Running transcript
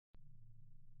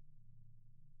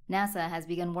NASA has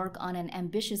begun work on an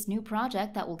ambitious new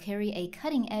project that will carry a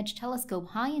cutting-edge telescope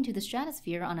high into the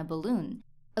stratosphere on a balloon.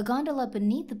 A gondola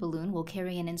beneath the balloon will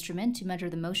carry an instrument to measure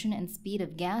the motion and speed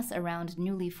of gas around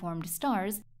newly formed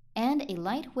stars, and a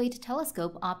lightweight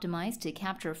telescope optimized to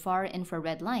capture far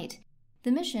infrared light.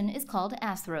 The mission is called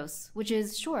ASTHROS, which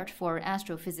is short for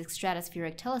Astrophysics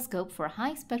Stratospheric Telescope for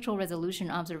High Spectral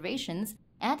Resolution Observations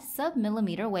at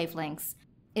Submillimeter-wavelengths.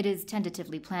 It is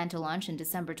tentatively planned to launch in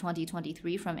December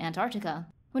 2023 from Antarctica.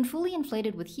 When fully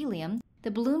inflated with helium,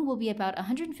 the balloon will be about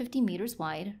 150 meters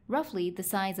wide, roughly the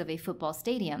size of a football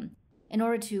stadium. In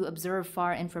order to observe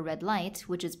far infrared light,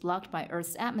 which is blocked by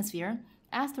Earth's atmosphere,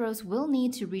 ASTHROS will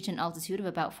need to reach an altitude of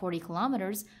about 40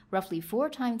 kilometers, roughly 4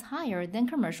 times higher than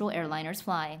commercial airliners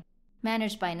fly.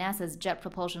 Managed by NASA's Jet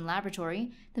Propulsion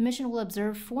Laboratory, the mission will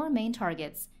observe 4 main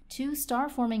targets: 2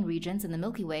 star-forming regions in the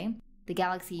Milky Way, the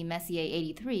galaxy Messier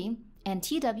 83, and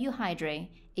TW Hydrae,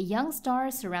 a young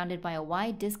star surrounded by a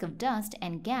wide disk of dust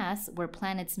and gas where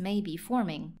planets may be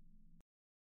forming.